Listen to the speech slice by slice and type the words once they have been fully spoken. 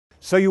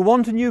So you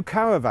want a new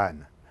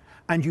caravan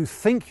and you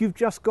think you've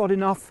just got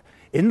enough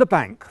in the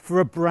bank for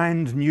a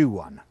brand new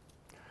one.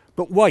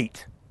 But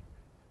wait,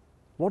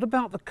 what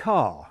about the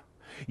car?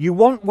 You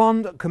want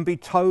one that can be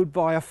towed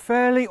by a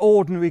fairly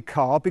ordinary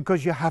car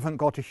because you haven't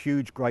got a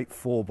huge great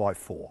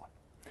 4x4.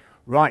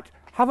 Right,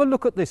 have a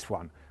look at this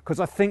one because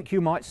I think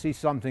you might see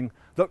something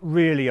that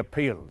really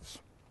appeals.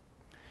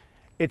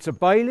 It's a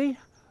Bailey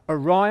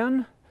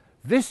Orion,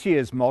 this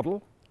year's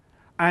model,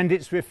 and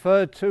it's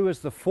referred to as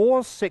the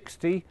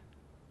 460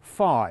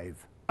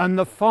 5, and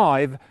the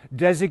 5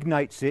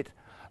 designates it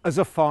as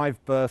a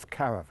 5-berth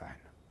caravan.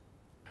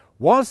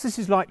 Whilst this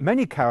is like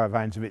many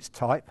caravans of its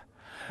type,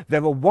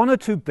 there are one or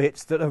two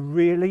bits that are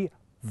really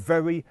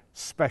very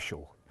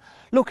special.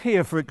 Look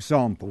here, for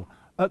example,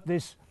 at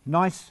this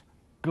nice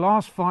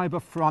glass fibre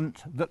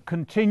front that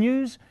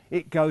continues.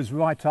 It goes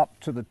right up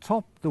to the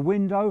top, the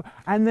window,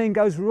 and then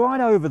goes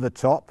right over the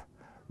top,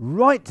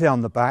 right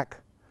down the back,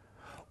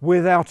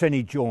 without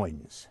any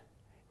joins.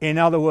 In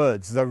other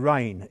words, the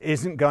rain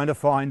isn't going to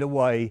find a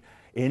way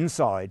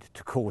inside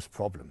to cause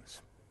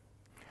problems.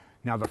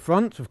 Now the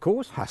front, of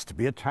course, has to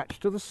be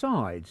attached to the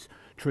sides,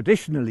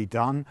 traditionally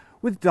done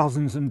with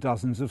dozens and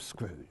dozens of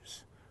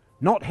screws.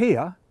 Not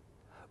here.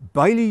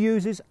 Bailey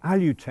uses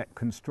Alutech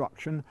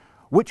construction,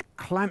 which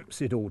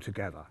clamps it all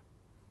together.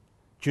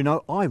 Do you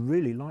know, I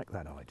really like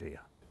that idea.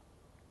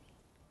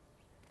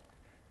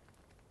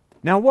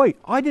 Now wait,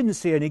 I didn't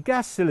see any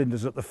gas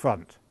cylinders at the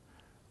front.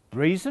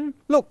 Reason?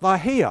 Look, they're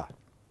here.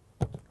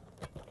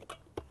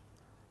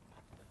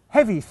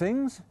 Heavy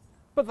things,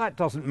 but that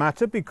doesn't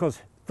matter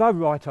because they're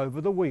right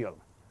over the wheel,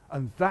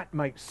 and that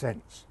makes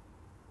sense.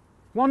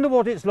 Wonder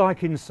what it's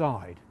like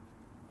inside.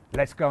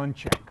 Let's go and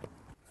check.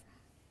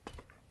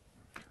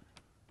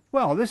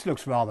 Well, this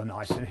looks rather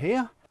nice in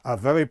here. A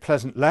very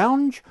pleasant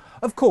lounge.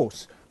 Of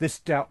course, this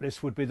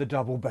doubtless would be the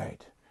double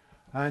bed.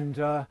 And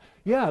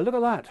yeah, look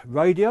at that.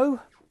 Radio,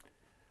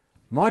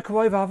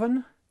 microwave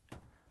oven,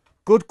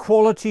 good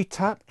quality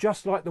tap,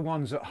 just like the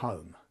ones at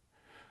home.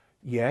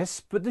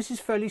 Yes, but this is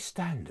fairly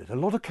standard. A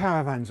lot of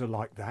caravans are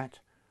like that.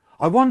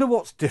 I wonder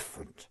what's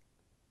different.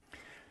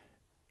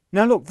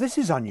 Now look, this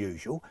is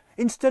unusual.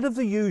 Instead of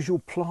the usual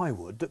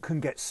plywood that can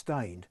get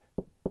stained,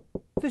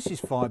 this is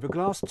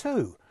fiberglass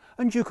too,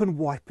 and you can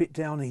wipe it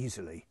down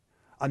easily.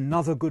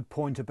 Another good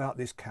point about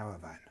this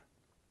caravan.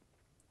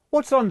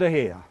 What's under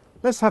here?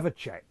 Let's have a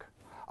check.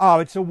 Oh,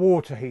 it's a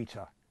water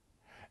heater.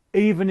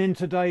 Even in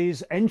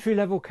today's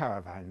entry-level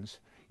caravans,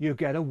 you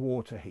get a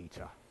water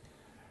heater.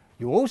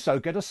 You also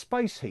get a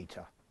space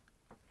heater.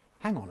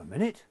 Hang on a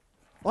minute.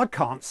 I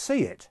can't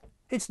see it.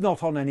 It's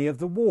not on any of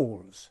the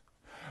walls.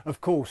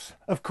 Of course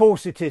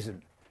it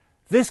isn't.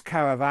 This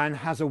caravan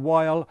has a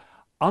Whale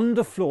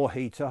underfloor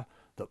heater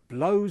that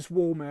blows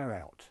warm air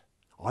out.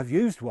 I've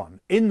used one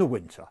in the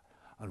winter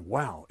and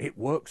wow, it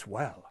works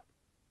well.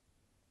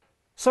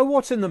 So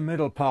what's in the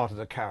middle part of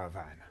the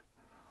caravan?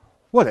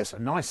 Well, it's a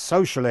nice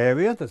social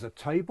area. There's a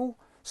table,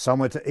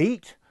 somewhere to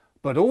eat,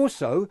 but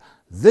also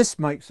this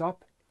makes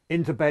up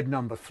into bed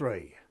number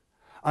 3.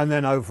 And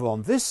then over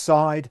on this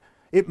side,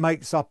 it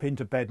makes up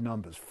into bed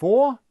numbers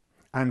 4,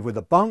 and with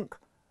a bunk,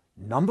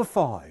 number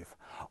 5.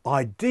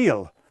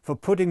 Ideal for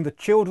putting the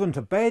children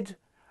to bed,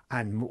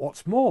 and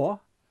what's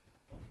more,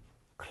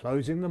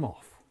 closing them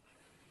off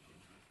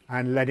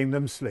and letting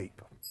them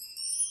sleep.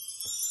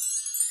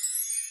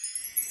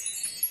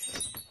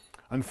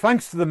 And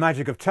thanks to the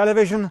magic of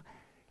television,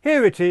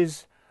 here it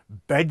is,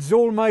 beds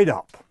all made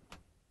up.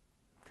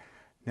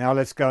 Now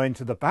let's go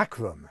into the back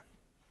room.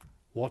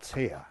 What's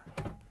here?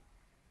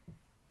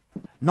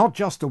 Not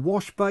just a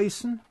wash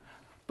basin,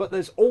 but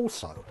there's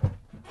also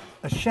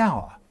a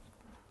shower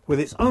with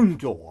its own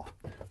door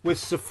with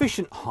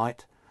sufficient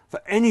height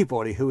for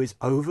anybody who is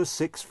over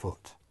 6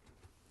 foot.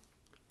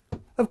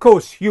 Of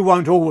course, you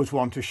won't always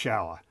want a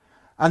shower,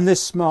 and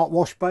this smart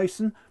wash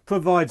basin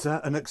provides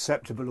an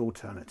acceptable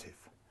alternative.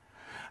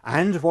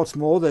 And what's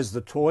more, there's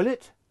the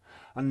toilet,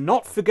 and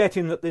not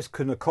forgetting that this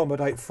can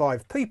accommodate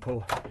 5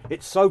 people,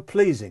 it's so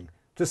pleasing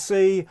to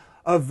see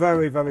a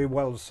very, very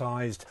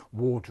well-sized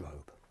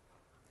wardrobe.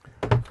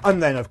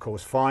 And then, of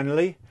course,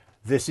 finally,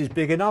 this is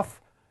big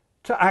enough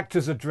to act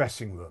as a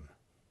dressing room.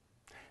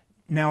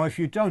 Now, if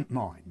you don't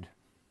mind,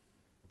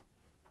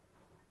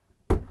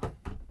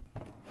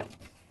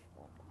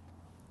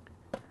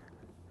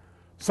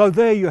 so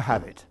there you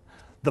have it,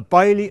 the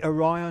Bailey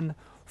Orion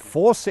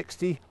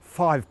 460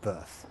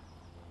 5-berth.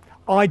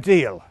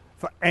 Ideal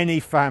for any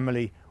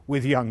family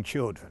with young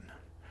children.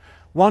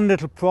 One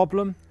little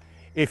problem,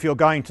 if you're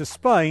going to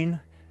Spain,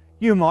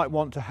 you might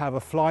want to have a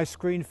fly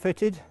screen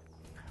fitted.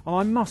 And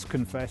I must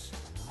confess,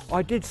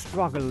 I did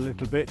struggle a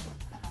little bit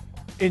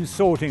in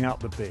sorting out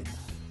the bin,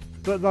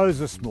 but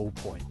those are small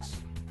points.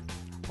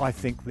 I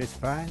think this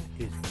van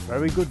is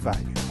very good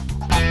value.